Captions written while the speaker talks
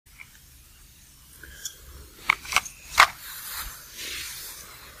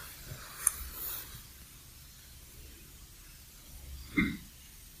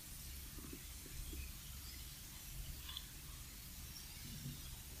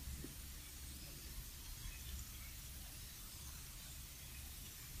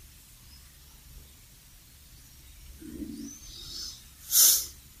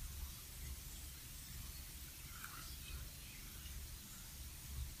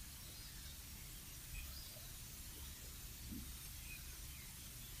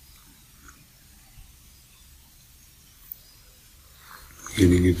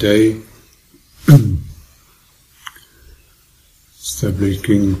beginning a day,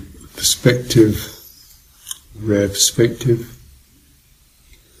 establishing perspective, rare perspective,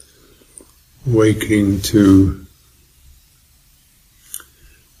 awakening to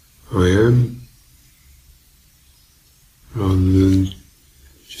I am, rather than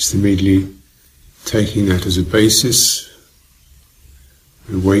just immediately taking that as a basis.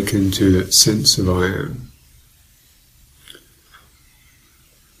 Awaken to that sense of I am.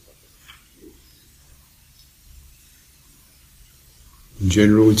 In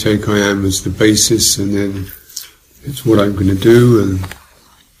general, we take I am as the basis, and then it's what I'm going to do and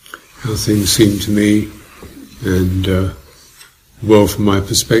how things seem to me, and well, from my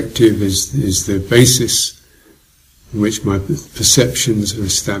perspective, is the basis in which my perceptions are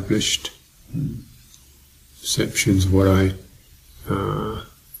established. Perceptions of what I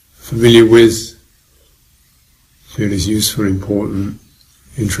familiar with, feel is useful, important,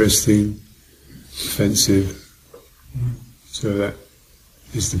 interesting, offensive. So that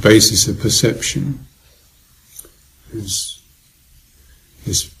is the basis of perception. Is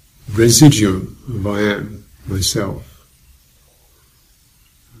this residuum of I am, myself.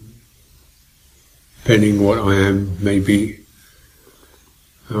 Depending what I am may be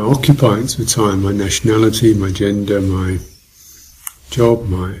occupying at the time, my nationality, my gender, my job,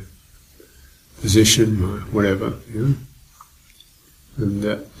 my position, my whatever, you know? And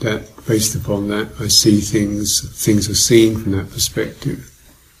that based upon that, I see things are seen from that perspective,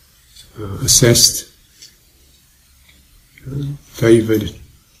 assessed, favoured,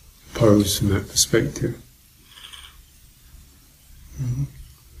 opposed from that perspective.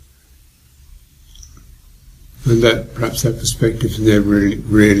 And that perhaps that perspective is never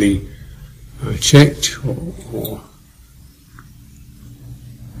really checked or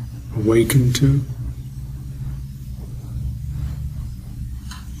awakened to.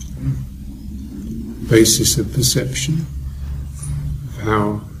 Basis of perception, of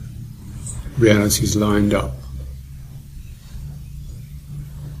how reality is lined up.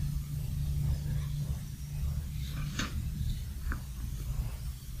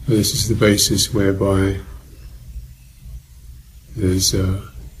 So this is the basis whereby there's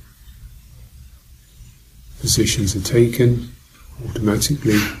positions are taken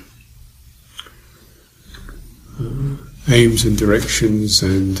automatically, aims and directions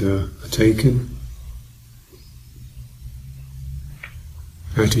are taken,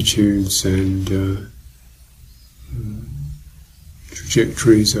 attitudes and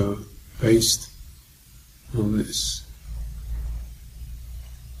trajectories are based on this.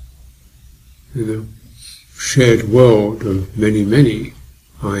 In a shared world of many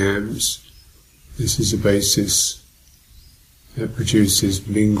I ams, this is a basis that produces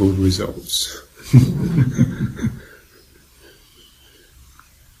mingled results.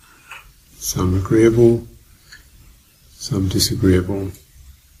 Some agreeable, some disagreeable,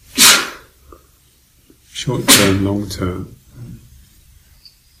 short term, long term,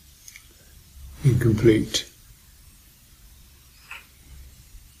 incomplete.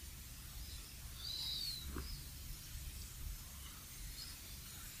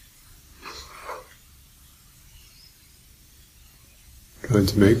 Trying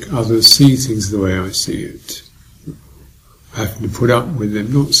to make others see things the way I see it. Having to put up with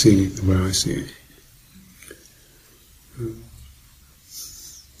them not seeing it the way I see it.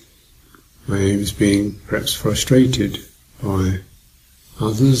 My aim is being perhaps frustrated by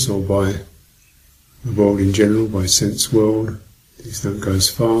others or by the world in general, by sense world. Things don't go as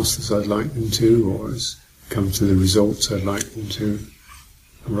fast as I'd like them to, or as come to the results I'd like them to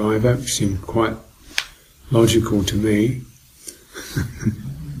arrive at, which seem quite logical to me.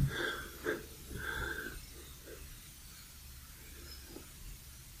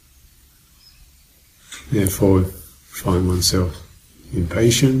 Therefore, find oneself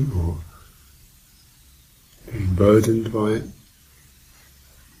impatient or being burdened by it.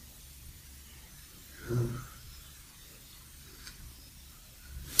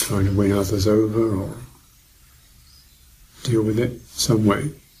 Trying to win others over or deal with it some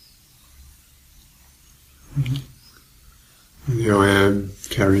way. And the I am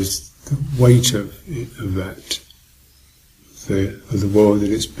carries the weight of that, of the world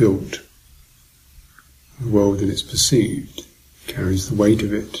that it's built, the world that it's perceived, carries the weight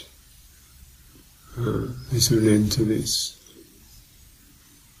of it. There's an end to this.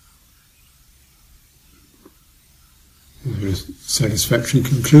 There's a satisfactory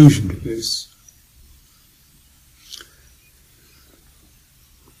conclusion to this.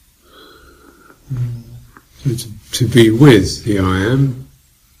 So to be with the I am,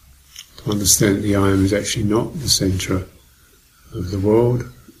 to understand that the I am is actually not the centre of the world,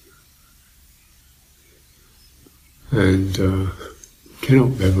 and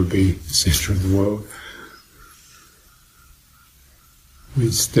cannot ever be the centre of the world.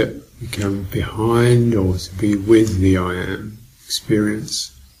 We become behind or to be with the I am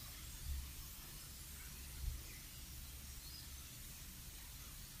experience.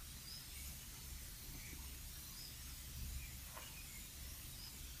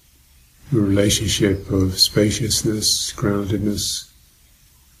 A relationship of spaciousness, groundedness,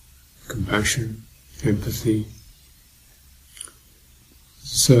 compassion, empathy,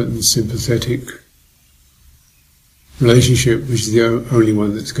 certain sympathetic relationship, which is the only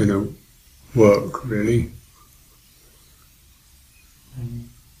one that's going to work, really.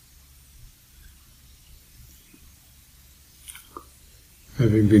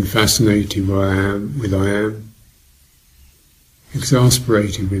 Having been fascinated with I am,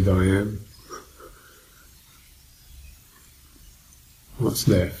 exasperated with I am, what's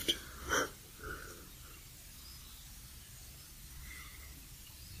left?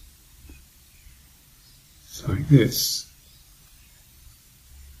 It's like this.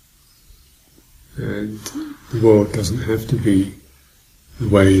 And the world doesn't have to be the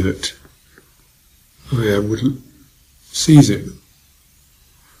way that I am sees it.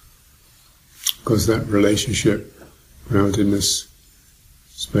 Because that relationship, groundedness,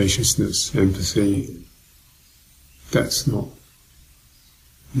 spaciousness, empathy, that's not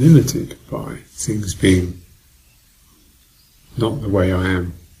limited by things being not the way I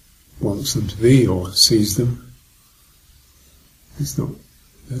am wants them to be or sees them. It's not,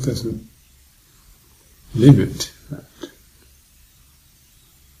 that doesn't limit that.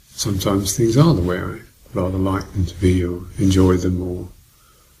 Sometimes things are the way I rather like them to be or enjoy them or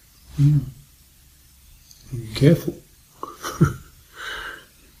be careful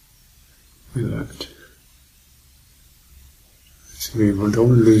with that. So we don't want to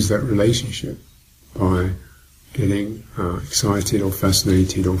lose that relationship by getting excited or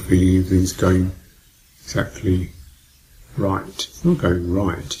fascinated or feeling everything's going exactly right. It's not going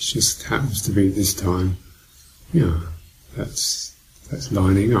right, it just happens to be this time, that's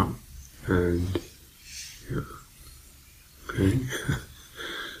lining up. And, okay.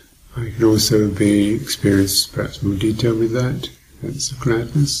 I can also experience perhaps more detail with that. That's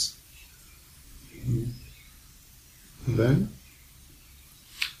gladness. That.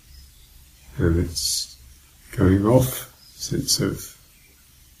 And it's going off, sense of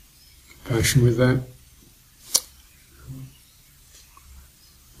compassion with that.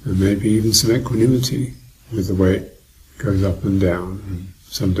 And maybe even some equanimity with the way it goes up and down. And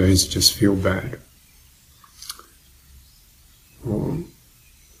some days just feel bad. Or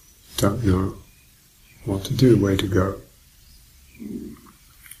don't know what to do, where to go,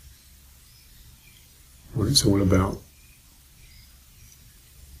 what it's all about.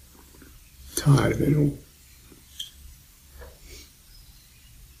 Tired of it all.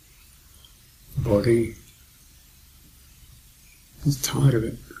 The body is tired of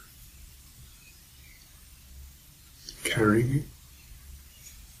it. Carrying it.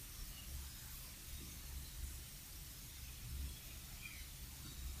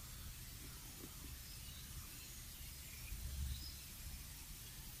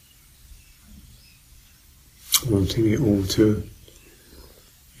 Wanting it all to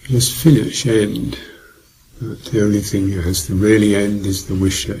just finish, end. But the only thing that has to really end is the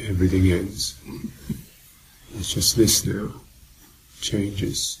wish that everything ends. It's just this now.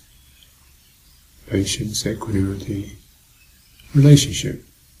 Changes. Patience, equanimity, relationship.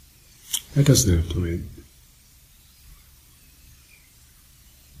 That doesn't have to end.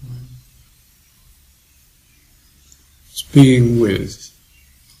 It's being with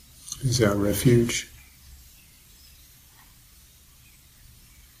is our refuge.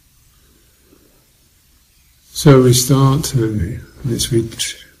 So we start, and this week,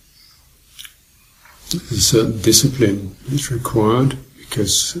 a certain discipline is required,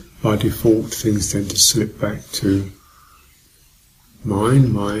 because by default things tend to slip back to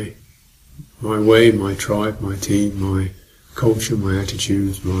mine, my way, my tribe, my team, my culture, my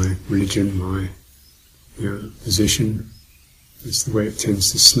attitudes, my religion, my position. It's the way it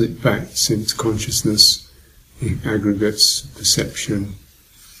tends to slip back, since consciousness, the aggregates, perception,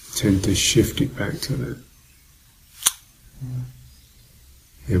 tend to shift it back to that.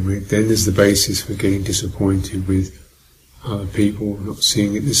 And then there's the basis for getting disappointed with other people not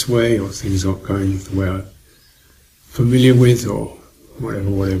seeing it this way, or things not going the way I'm familiar with, or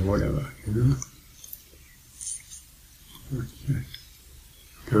whatever.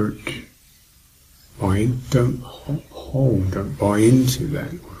 Don't buy in, don't buy into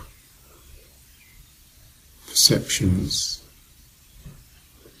that. Perceptions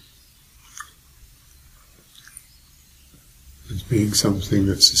being something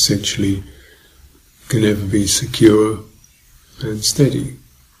that's essentially can never be secure and steady.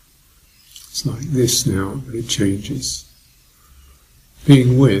 It's like this now, but it changes.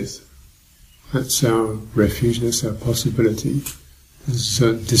 Being with, that's our refuge, that's our possibility. There's a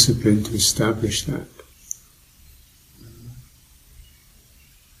certain discipline to establish that.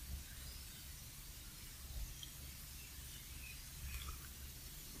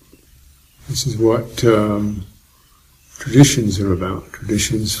 This is what traditions are about.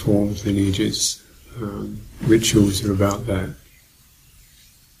 Traditions, forms, lineages, rituals are about that.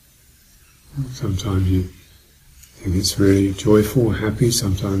 Sometimes you think it's really joyful, happy.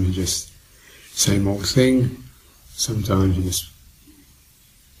 Sometimes you just same old thing. Sometimes you just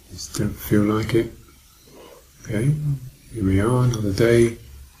don't feel like it. Okay, here we are, another day,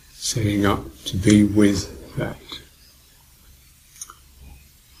 setting up to be with that.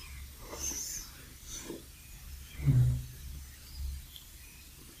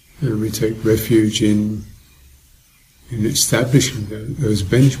 And we take refuge in establishing those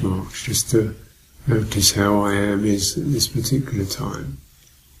benchmarks, just to notice how I am is at this particular time,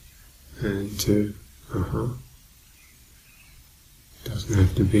 and to doesn't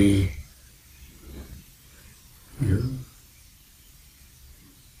have to be,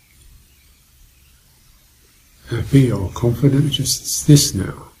 happy or confident. Just it's this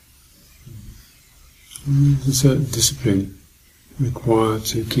now. There's a certain discipline required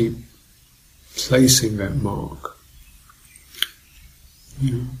to keep placing that mark.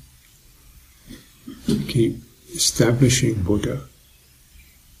 Keep establishing Buddha,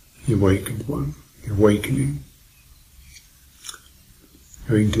 the awakened one, the awakening,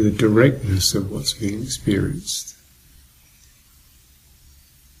 going to the directness of what's being experienced,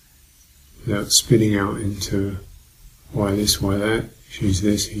 without spinning out into why this, why that, she's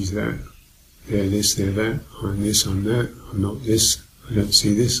this, he's that, they're this, they're that, I'm this, I'm that, I'm not this, I don't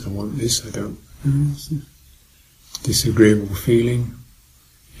see this, I want this, I don't. Disagreeable feeling,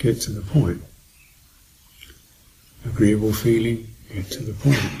 get to the point. Agreeable feeling, get to the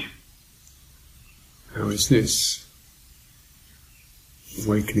point. How is this?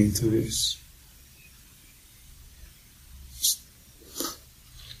 Awakening to this.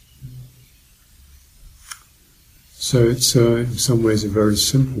 So it's in some ways a very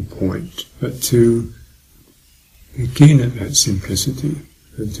simple point, but to begin at that simplicity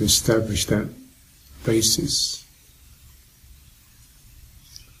and to establish that basis.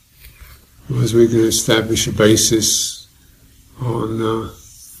 Otherwise we're going to establish a basis on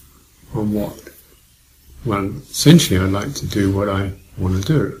what? Well, essentially I'd like to do what I want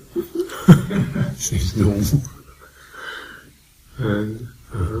to do. Seems normal. And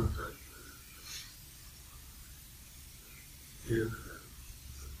yeah.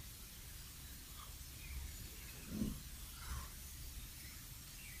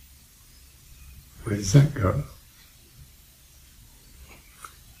 Where does that go?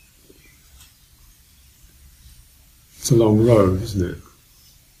 It's a long road, isn't it?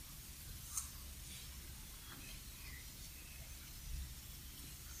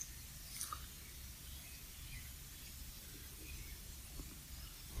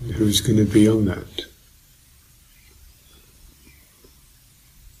 And who's going to be on that?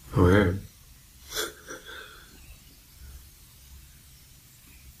 I am.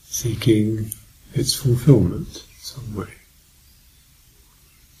 Seeking its fulfillment in some way.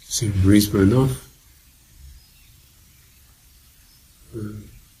 Seems reasonable enough.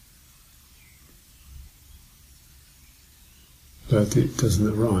 But it doesn't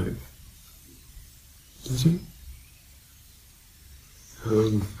arrive, does it?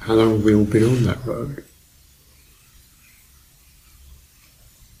 How long have we all been on that road?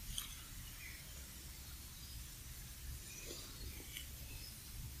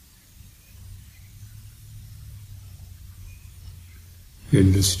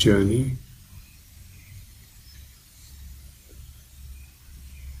 Endless journey.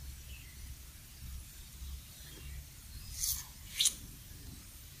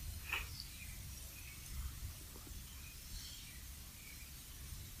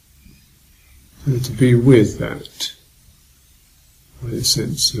 And to be with that, with a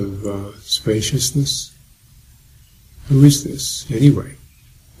sense of spaciousness. Who is this anyway?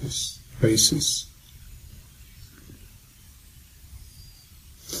 This basis.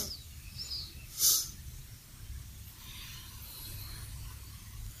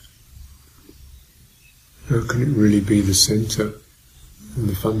 How can it really be the centre and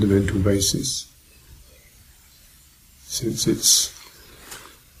the fundamental basis? Since it's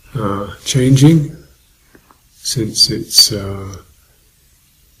changing, since it's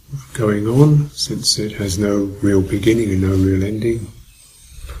going on, since it has no real beginning and no real ending.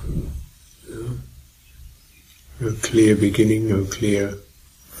 No clear beginning, no clear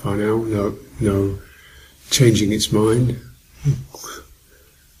final, no changing its mind,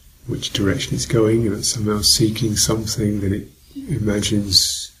 which direction it's going, and it's somehow seeking something that it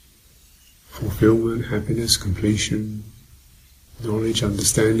imagines fulfillment, happiness, completion, knowledge,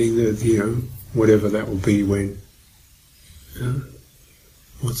 understanding, that, whatever that will be when.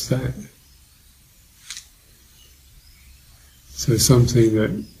 What's that? So something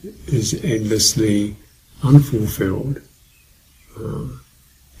that is endlessly unfulfilled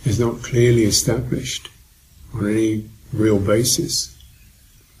is not clearly established on any real basis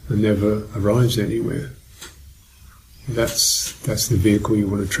and never arrives anywhere. That's the vehicle you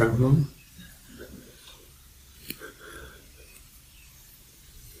want to travel on.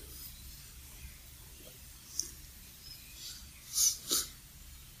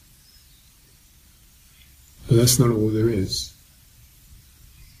 But that's not all there is.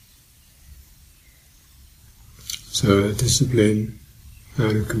 So a discipline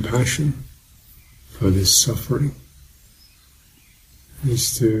out of compassion for this suffering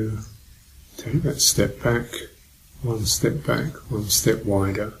is to take that step back, one step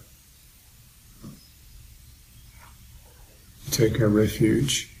wider. Take our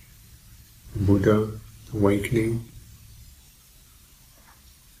refuge in Buddha, awakening,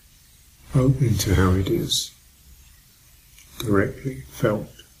 open to how it is, directly felt,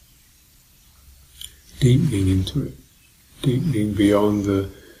 deepening into it, deepening beyond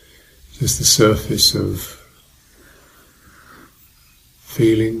just the surface of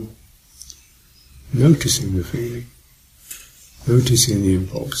feeling, noticing the feeling, noticing the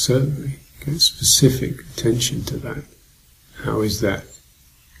impulse, certainly, get specific attention to that. How is that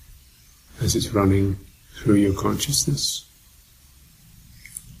as it's running through your consciousness?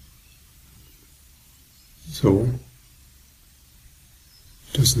 That's all.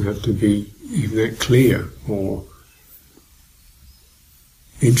 It doesn't have to be even that clear or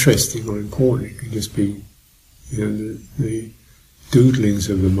interesting or important. It can just be the doodlings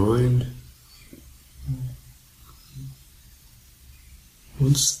of the mind.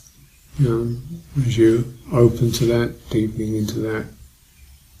 Once as you're open to that, deepening into that,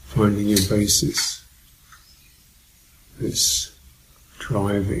 finding your basis, this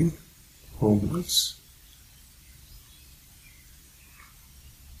driving onwards.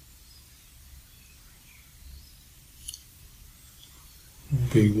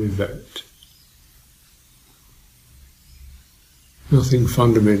 Being with that. Nothing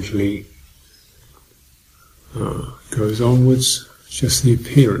fundamentally goes onwards, just the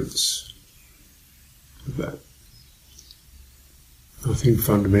appearance of that. Nothing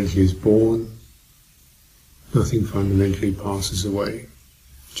fundamentally is born, nothing fundamentally passes away, it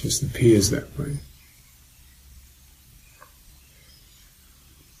just appears that way.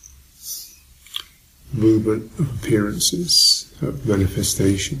 Movement of appearances, of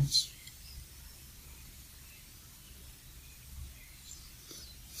manifestations.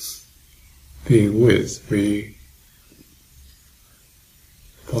 Being with the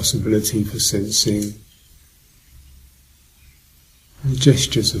possibility for sensing the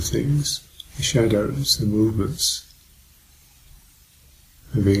gestures of things, the shadows, the movements.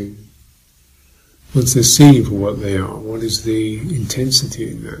 Once they're seen for what they are, what is the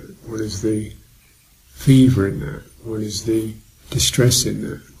intensity in that? What is the fever in that? What is the distress in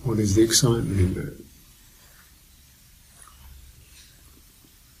that? What is the excitement in that?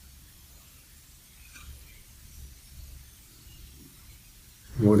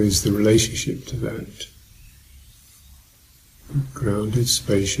 What is the relationship to that? Grounded,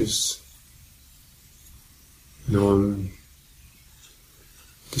 spacious,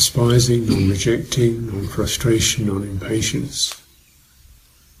 non-despising, non-rejecting, non-frustration, non-impatience.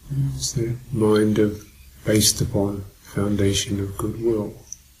 It's the mind based upon foundation of goodwill.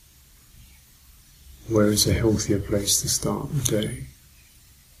 Where is a healthier place to start the day?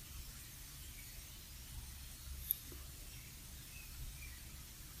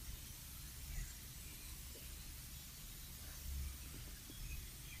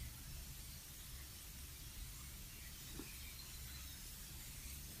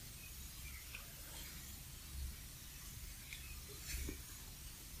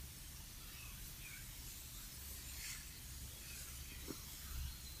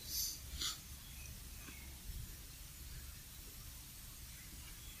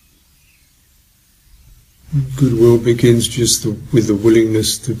 Goodwill begins just with the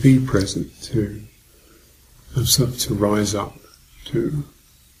willingness to be present, to rise up, to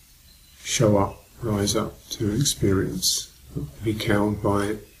show up, rise up to experience, not to be cowed by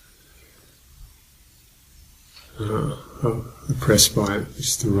it, oppressed by it,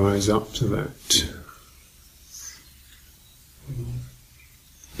 is to rise up to that.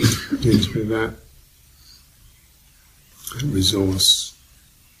 Begins with that resource.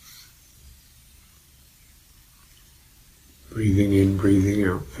 Breathing in, breathing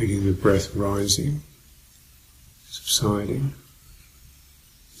out, feeling the breath rising, subsiding.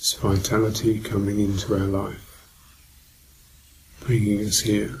 This vitality coming into our life, bringing us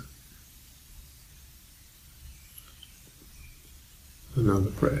here. Another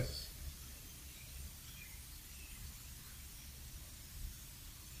breath.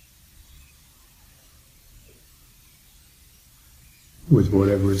 With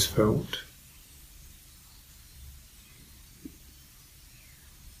whatever is felt.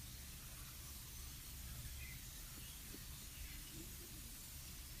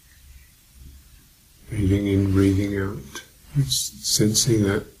 Breathing in, breathing out. It's sensing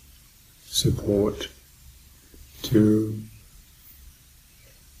that support to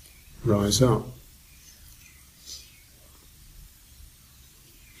rise up.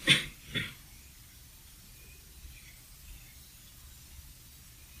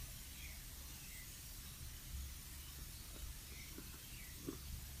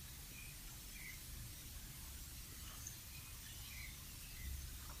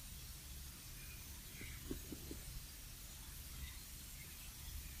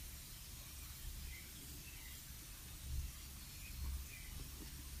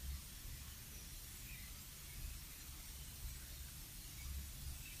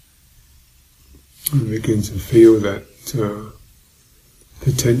 And begin to feel that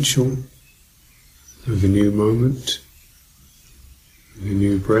potential of the new moment, of the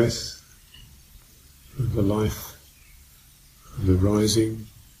new breath, of the life, of the rising.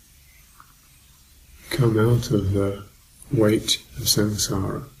 Come out of the weight of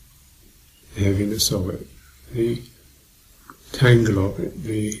samsara, the heaviness of it, the tangle of it,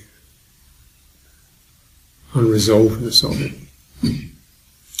 the unresolvedness of it.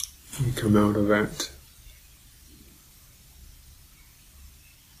 You come out of that.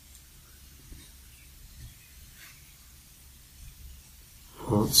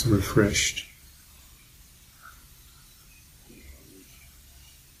 Hearts are refreshed.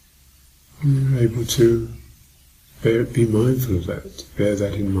 And you're able to be mindful of that, bear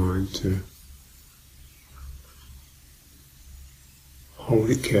that in mind, to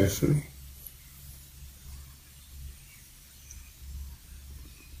hold it carefully.